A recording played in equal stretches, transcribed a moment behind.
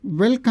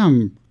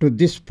Welcome to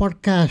this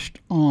podcast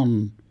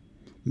on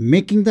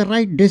making the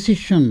right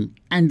decision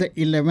and the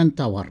 11th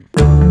hour.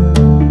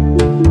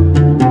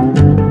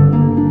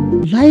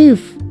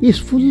 Life is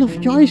full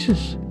of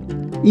choices.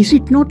 Is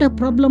it not a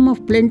problem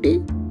of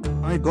plenty?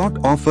 I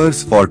got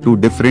offers for 2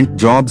 different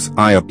jobs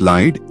I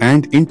applied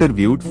and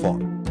interviewed for.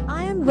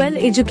 I am well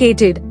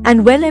educated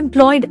and well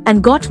employed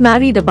and got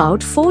married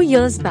about 4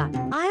 years back.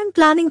 I am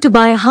planning to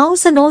buy a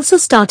house and also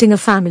starting a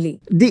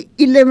family. The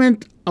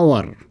 11th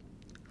hour.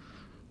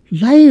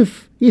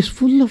 Life is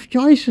full of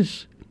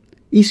choices.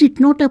 Is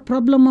it not a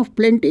problem of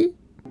plenty?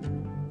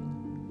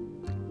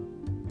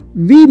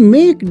 We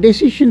make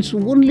decisions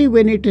only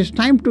when it is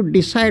time to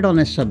decide on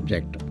a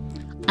subject.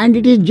 And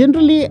it is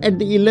generally at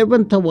the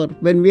 11th hour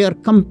when we are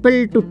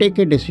compelled to take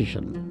a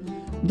decision.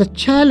 The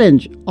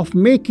challenge of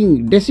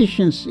making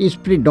decisions is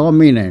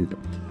predominant.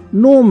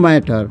 No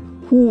matter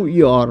who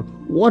you are,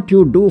 what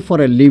you do for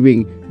a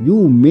living,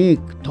 you make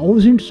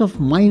thousands of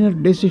minor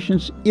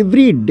decisions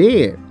every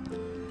day.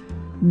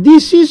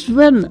 This is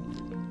when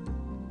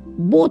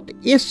both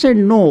yes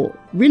and no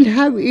will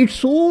have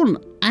its own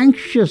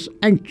anxious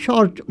and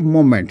charged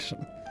moments.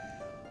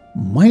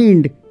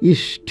 Mind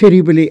is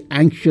terribly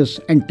anxious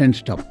and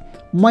tensed up.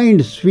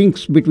 Mind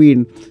swings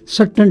between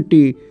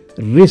certainty,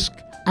 risk,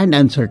 and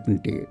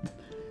uncertainty.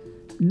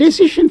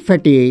 Decision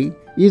fatigue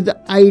is the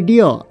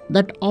idea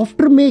that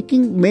after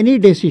making many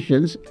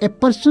decisions, a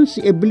person's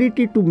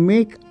ability to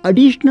make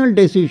additional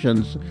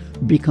decisions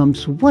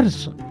becomes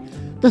worse.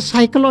 The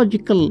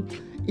psychological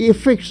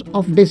effects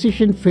of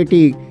decision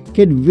fatigue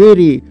can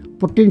vary,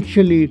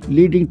 potentially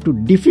leading to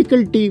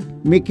difficulty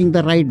making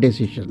the right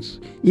decisions,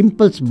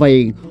 impulse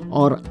buying,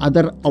 or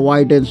other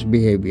avoidance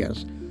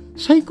behaviors.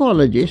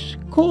 Psychologists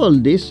call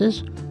this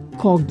as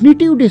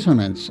cognitive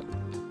dissonance.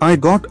 I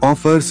got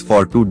offers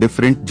for 2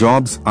 different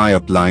jobs I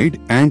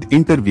applied and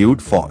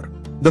interviewed for.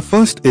 The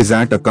first is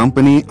at a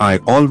company I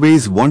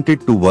always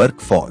wanted to work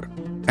for,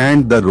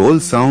 and the role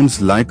sounds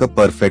like a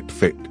perfect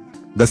fit.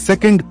 The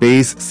second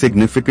pays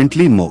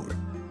significantly more.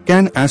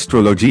 Can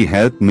astrology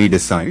help me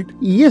decide?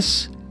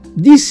 Yes,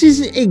 this is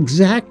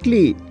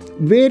exactly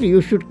where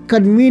you should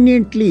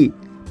conveniently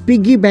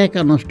piggyback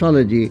on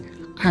astrology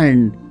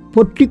and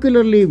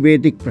particularly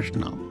Vedic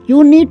Prashna.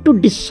 You need to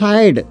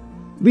decide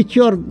which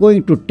you are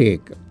going to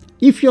take.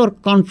 If you are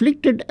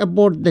conflicted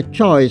about the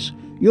choice,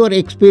 you are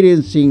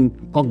experiencing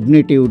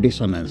cognitive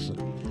dissonance.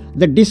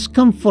 The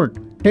discomfort,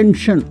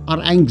 tension, or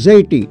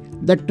anxiety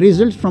that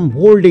results from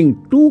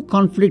holding 2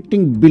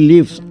 conflicting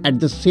beliefs at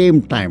the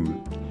same time.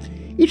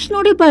 It's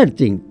not a bad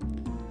thing.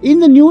 In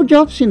the new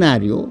job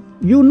scenario,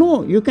 you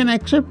know you can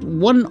accept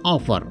one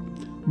offer,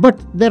 but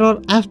there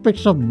are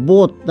aspects of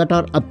both that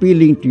are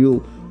appealing to you,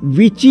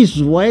 which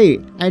is why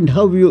and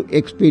how you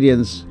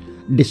experience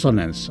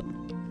dissonance.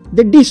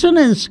 The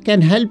dissonance can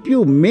help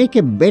you make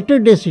a better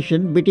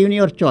decision between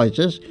your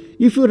choices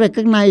if you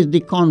recognize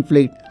the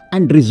conflict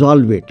and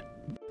resolve it.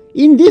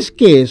 In this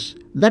case,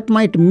 that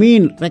might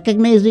mean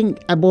recognizing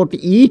about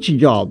each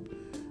job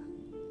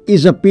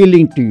is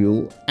appealing to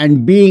you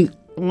and being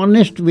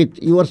honest with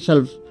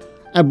yourself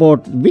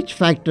about which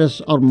factors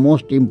are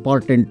most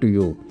important to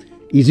you.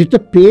 Is it the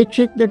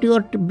paycheck that you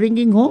are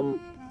bringing home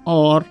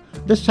or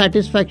the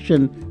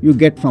satisfaction you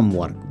get from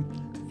work?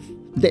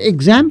 The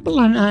example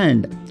on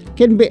hand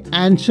can be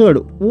answered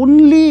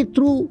only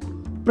through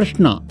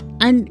Prashna,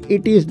 and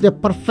it is the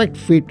perfect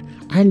fit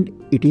and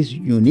it is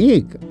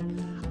unique.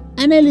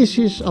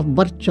 Analysis of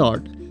birth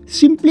chart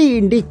simply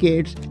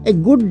indicates a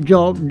good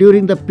job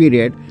during the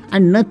period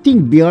and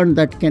nothing beyond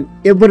that can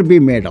ever be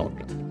made out.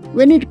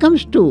 When it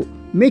comes to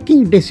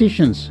making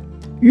decisions,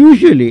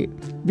 usually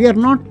we are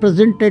not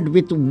presented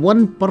with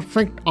one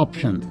perfect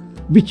option,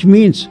 which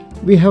means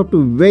we have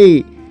to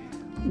weigh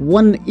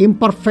one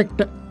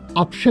imperfect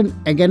option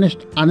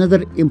against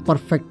another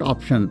imperfect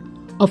option.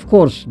 Of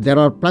course, there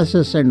are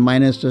pluses and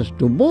minuses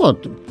to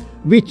both,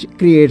 which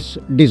creates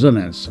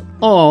dissonance.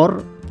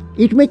 Or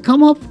it may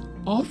come up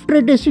after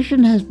a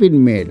decision has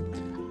been made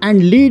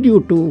and lead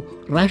you to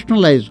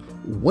rationalize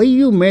why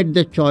you made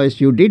the choice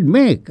you did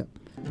make.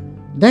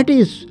 That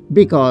is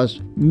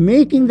because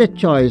making the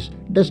choice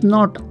does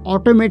not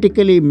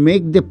automatically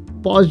make the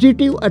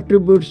positive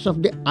attributes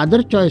of the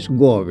other choice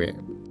go away.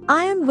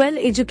 I am well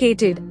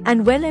educated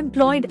and well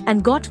employed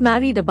and got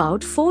married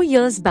about 4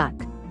 years back.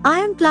 I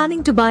am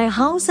planning to buy a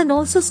house and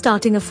also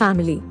starting a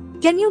family.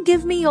 Can you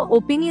give me your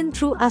opinion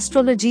through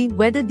astrology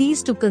whether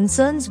these 2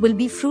 concerns will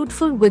be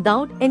fruitful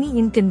without any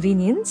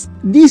inconvenience?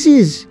 This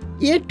is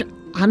yet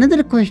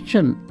another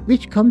question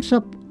which comes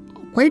up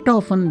quite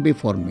often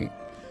before me.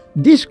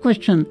 This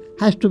question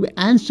has to be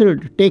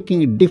answered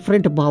taking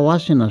different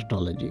bhavas in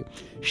astrology.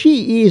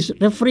 She is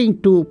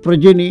referring to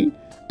progeny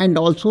and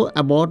also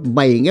about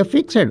buying a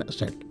fixed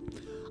asset.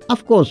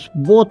 Of course,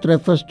 both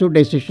refers to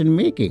decision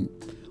making.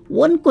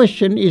 One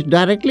question is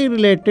directly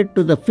related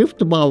to the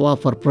 5th bhava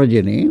for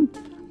progeny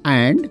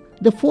and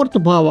the 4th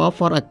bhava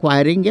for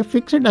acquiring a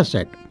fixed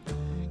asset.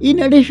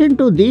 In addition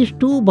to these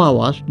 2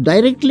 bhavas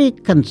directly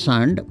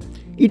concerned,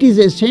 it is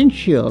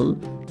essential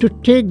to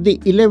take the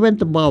 11th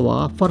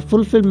bhava for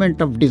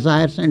fulfillment of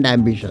desires and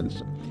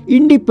ambitions,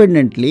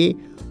 independently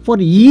for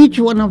each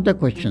one of the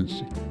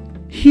questions.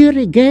 Here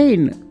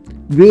again,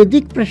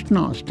 Vedic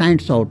Prashna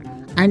stands out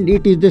and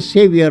it is the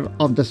savior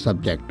of the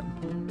subject.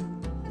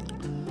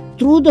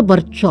 Through the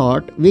birth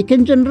chart, we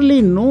can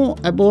generally know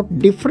about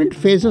different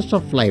phases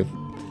of life,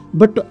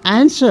 but to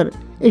answer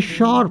a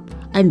sharp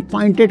and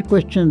pointed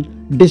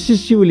question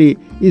decisively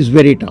is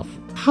very tough.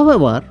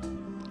 However,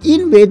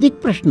 in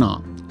Vedic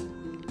Prashna,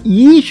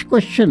 each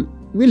question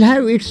will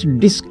have its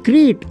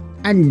discrete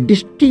and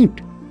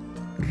distinct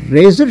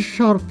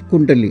razor-sharp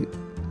kundali,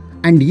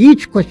 and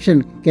each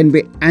question can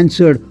be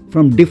answered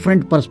from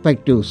different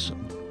perspectives.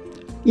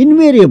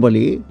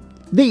 Invariably,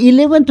 the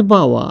 11th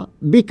bhava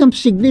becomes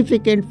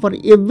significant for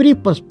every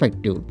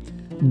perspective.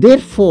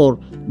 Therefore,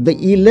 the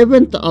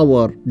 11th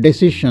hour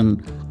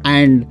decision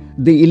and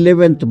the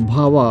 11th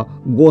bhava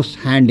goes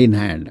hand in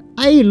hand.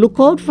 I look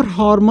out for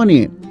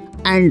harmony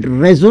and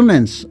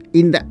resonance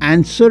in the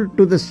answer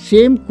to the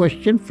same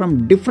question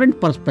from different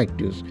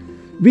perspectives,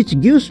 which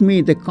gives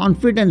me the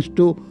confidence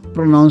to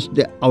pronounce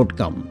the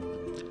outcome.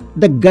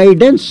 The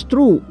guidance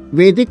through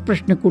Vedic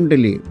Prashna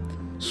Kundali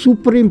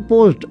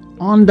superimposed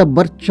on the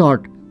birth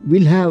chart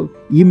will have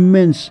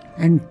immense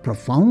and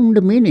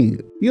profound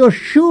meaning. You are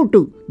sure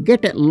to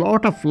get a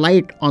lot of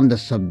light on the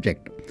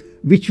subject,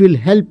 which will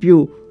help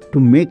you to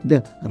make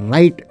the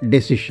right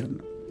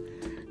decision.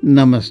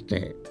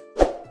 Namaste.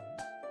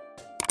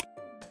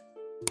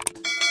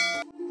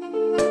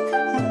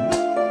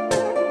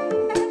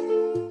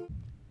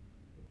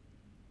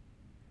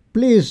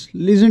 Please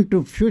listen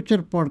to future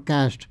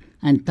podcast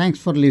and thanks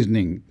for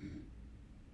listening.